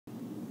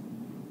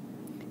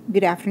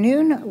Good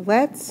afternoon.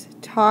 Let's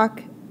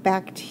talk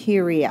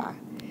bacteria.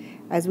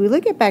 As we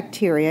look at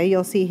bacteria,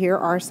 you'll see here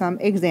are some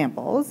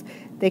examples.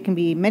 They can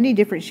be many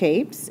different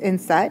shapes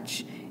and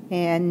such,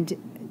 and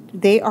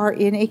they are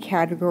in a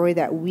category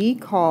that we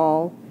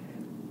call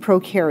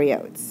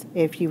prokaryotes.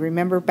 If you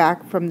remember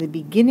back from the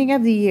beginning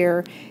of the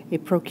year, a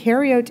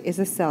prokaryote is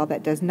a cell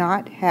that does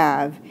not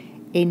have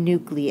a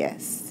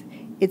nucleus.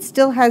 It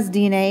still has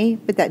DNA,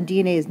 but that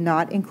DNA is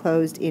not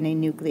enclosed in a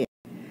nucleus.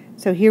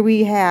 So here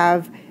we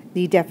have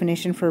the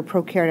definition for a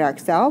prokaryotic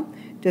cell.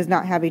 Does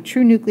not have a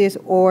true nucleus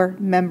or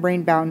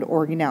membrane-bound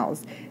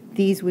organelles.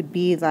 These would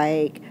be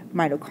like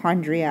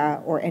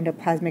mitochondria or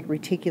endoplasmic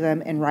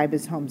reticulum and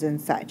ribosomes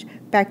and such.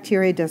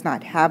 Bacteria does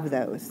not have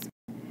those.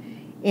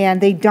 And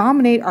they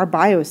dominate our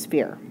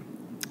biosphere.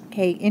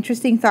 Okay,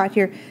 interesting thought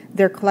here.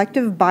 Their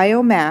collective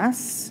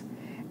biomass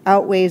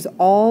outweighs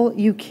all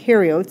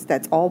eukaryotes,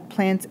 that's all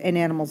plants and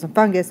animals and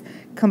fungus,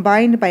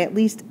 combined by at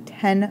least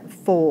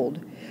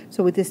 10-fold.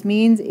 So what this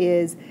means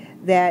is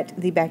that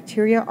the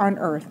bacteria on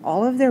Earth,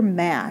 all of their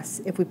mass,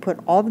 if we put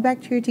all the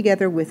bacteria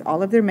together with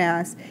all of their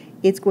mass,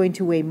 it's going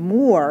to weigh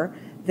more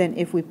than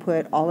if we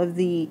put all of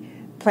the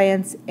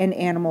plants and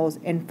animals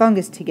and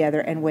fungus together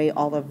and weigh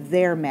all of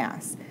their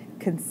mass.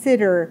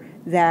 Consider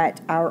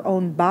that our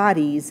own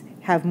bodies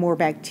have more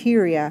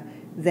bacteria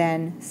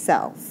than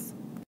cells.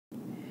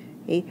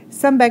 Okay.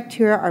 Some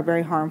bacteria are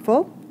very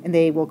harmful and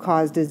they will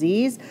cause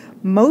disease.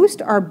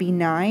 Most are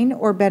benign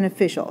or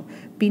beneficial.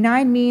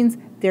 Benign means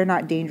they're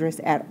not dangerous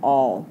at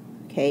all.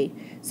 Okay,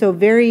 so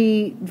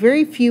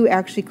very few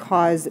actually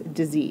cause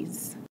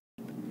disease.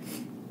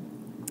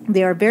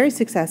 They are very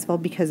successful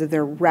because of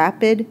their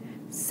rapid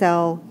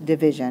cell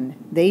division.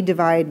 They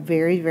divide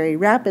very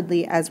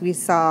rapidly, as we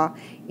saw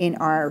in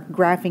our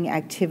graphing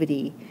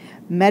activity.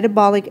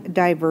 Metabolic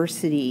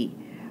diversity.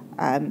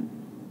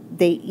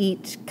 They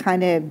eat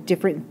kind of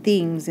different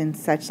things and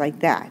such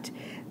like that.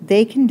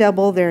 They can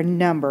double their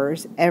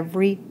numbers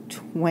every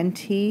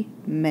 20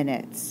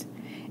 minutes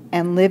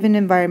and live in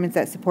environments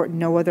that support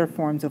no other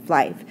forms of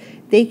life.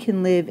 They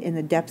can live in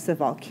the depths of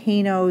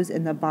volcanoes,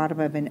 in the bottom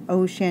of an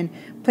ocean,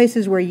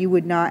 places where you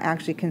would not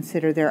actually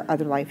consider their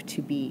other life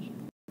to be.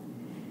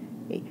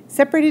 Okay.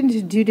 Separated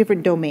into two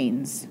different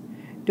domains.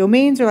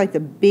 Domains are like the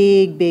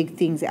big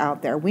things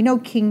out there. We know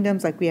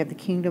kingdoms, like we have the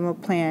kingdom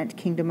of plant,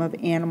 kingdom of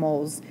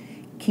animals,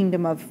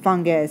 kingdom of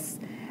fungus,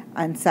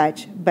 and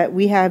such, but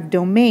we have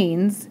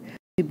domains.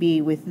 To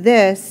be with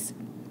this,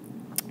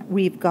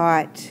 we've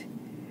got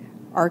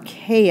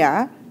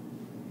archaea,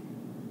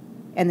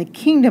 and the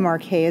kingdom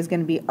archaea is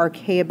going to be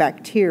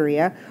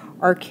Archaeobacteria.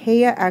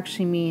 Archaea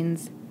actually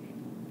means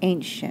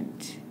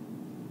ancient.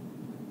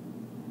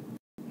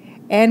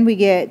 And we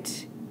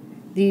get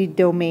the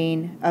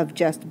domain of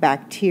just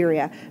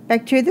bacteria.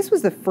 Bacteria, this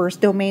was the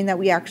first domain that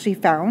we actually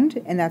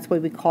found, and that's why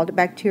we called it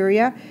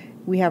bacteria.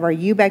 We have our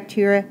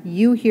Eubacteria.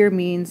 Eu here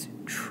means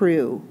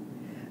true.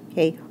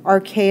 Okay,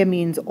 archaea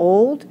means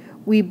old.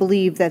 We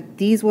believe that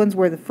these ones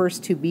were the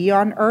first to be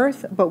on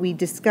Earth, but we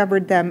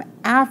discovered them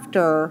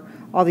after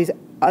all these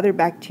other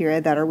bacteria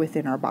that are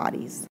within our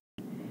bodies.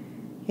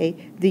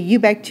 Okay, the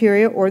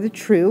Eubacteria, or the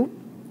true,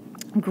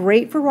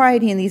 great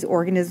variety in these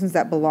organisms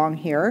that belong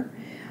here,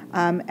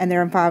 and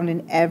they're found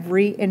in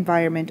every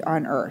environment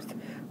on Earth.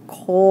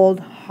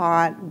 Cold,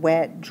 hot,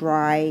 wet,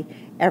 dry,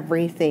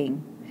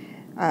 everything.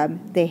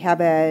 They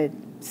have a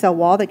cell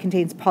wall that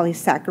contains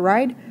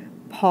polysaccharide.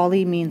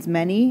 Poly means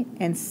many,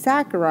 and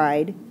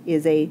saccharide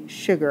is a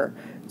sugar.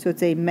 So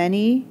it's a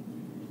many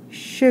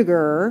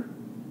sugar,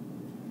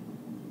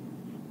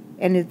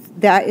 and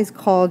that is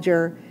called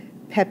your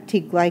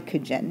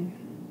peptidoglycogen.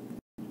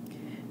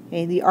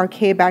 Okay, the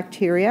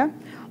Archaeobacteria,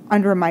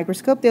 under a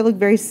microscope, they look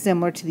very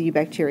similar to the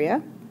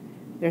Eubacteria.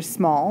 They're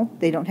small,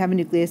 they don't have a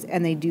nucleus,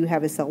 and they do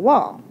have a cell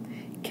wall.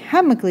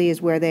 Chemically is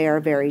where they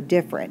are very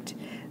different.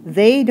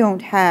 They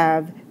don't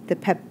have the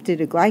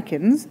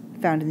peptidoglycans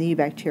found in the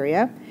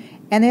Eubacteria,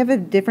 and they have a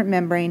different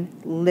membrane,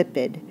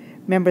 lipid.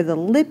 Remember, the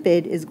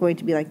lipid is going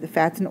to be like the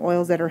fats and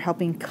oils that are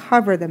helping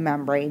cover the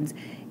membranes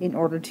in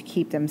order to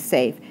keep them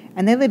safe.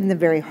 And they live in the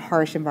very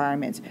harsh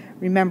environments.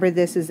 Remember,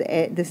 this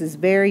is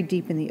very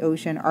deep in the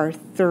ocean, our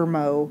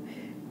thermo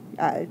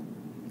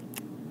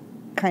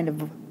kind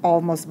of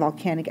almost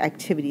volcanic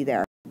activity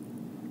there.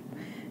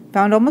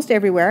 Found almost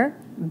everywhere.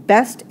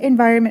 Best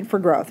environment for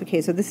growth.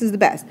 Okay, so this is the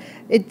best.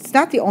 It's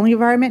not the only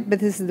environment, but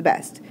this is the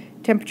best.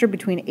 Temperature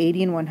between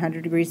 80 and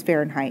 100 degrees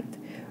Fahrenheit.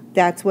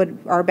 That's what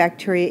our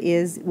bacteria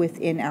is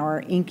within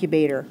our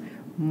incubator.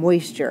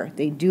 Moisture.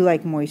 They do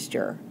like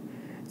moisture.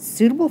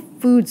 Suitable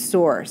food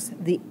source.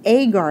 The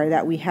agar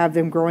that we have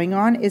them growing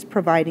on is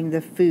providing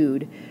the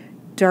food.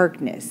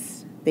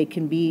 Darkness. They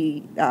can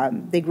be,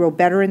 they grow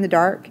better in the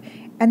dark,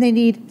 and they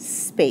need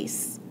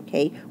space.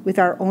 Okay, with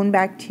our own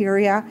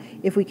bacteria,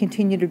 if we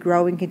continue to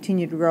grow and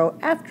continue to grow,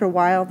 after a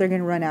while they're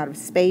going to run out of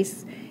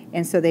space,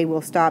 and so they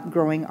will stop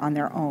growing on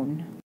their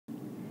own.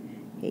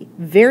 Okay,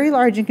 very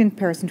large in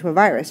comparison to a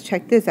virus.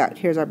 Check this out.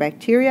 Here's our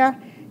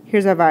bacteria.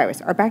 Here's our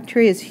virus. Our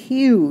bacteria is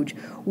huge.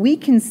 We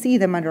can see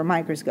them under a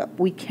microscope.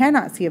 We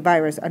cannot see a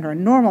virus under a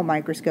normal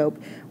microscope.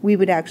 We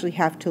would actually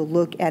have to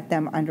look at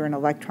them under an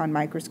electron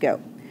microscope.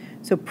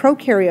 So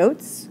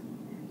prokaryotes,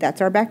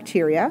 that's our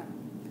bacteria,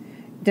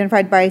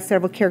 identified by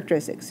several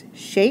characteristics: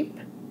 shape,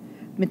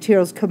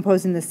 materials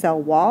composing the cell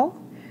wall,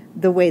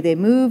 the way they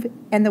move,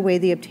 and the way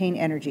they obtain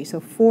energy. So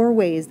 4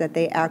 ways that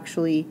they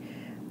actually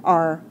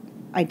are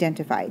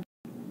identified.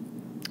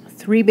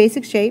 3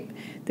 basic shape.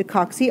 The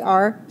cocci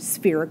are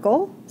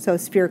spherical, so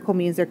spherical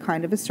means they're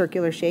kind of a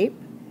circular shape.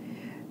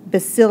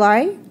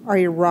 Bacilli are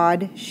your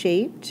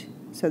rod-shaped,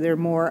 so they're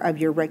more of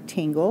your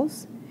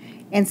rectangles.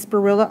 And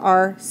spirilla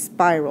are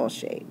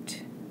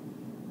spiral-shaped.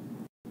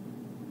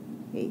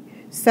 Okay.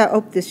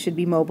 So, this should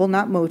be mobile,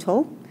 not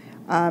motile.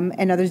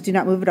 And others do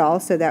not move at all,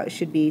 so that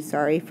should be,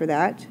 sorry for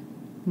that,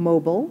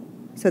 mobile.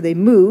 So they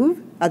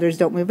move, others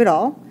don't move at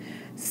all.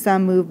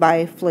 Some move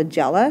by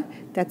flagella.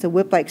 That's a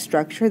whip-like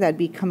structure that'd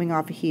be coming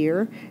off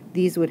here.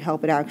 These would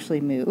help it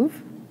actually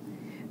move.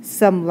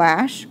 Some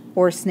lash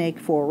or snake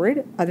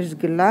forward. Others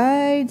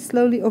glide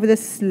slowly over the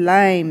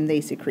slime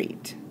they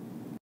secrete.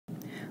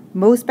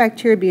 Most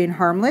bacteria being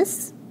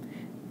harmless,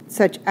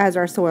 such as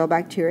our soil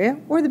bacteria,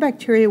 or the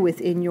bacteria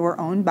within your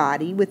own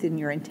body, within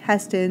your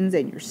intestines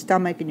and your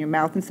stomach and your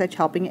mouth and such,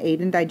 helping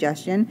aid in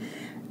digestion.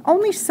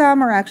 Only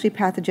some are actually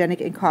pathogenic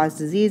and cause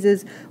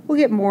diseases. We'll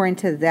get more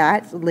into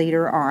that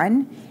later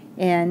on.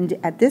 And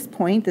at this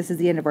point, this is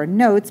the end of our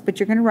notes, but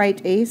you're going to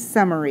write a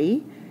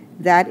summary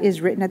that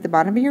is written at the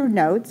bottom of your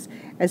notes.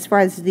 As far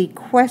as the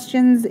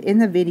questions in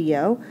the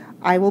video,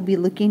 I will be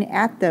looking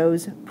at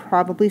those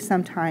probably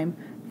sometime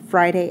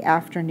Friday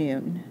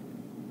afternoon.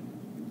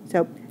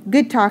 So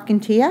good talking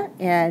to you,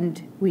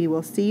 and we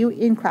will see you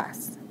in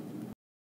class.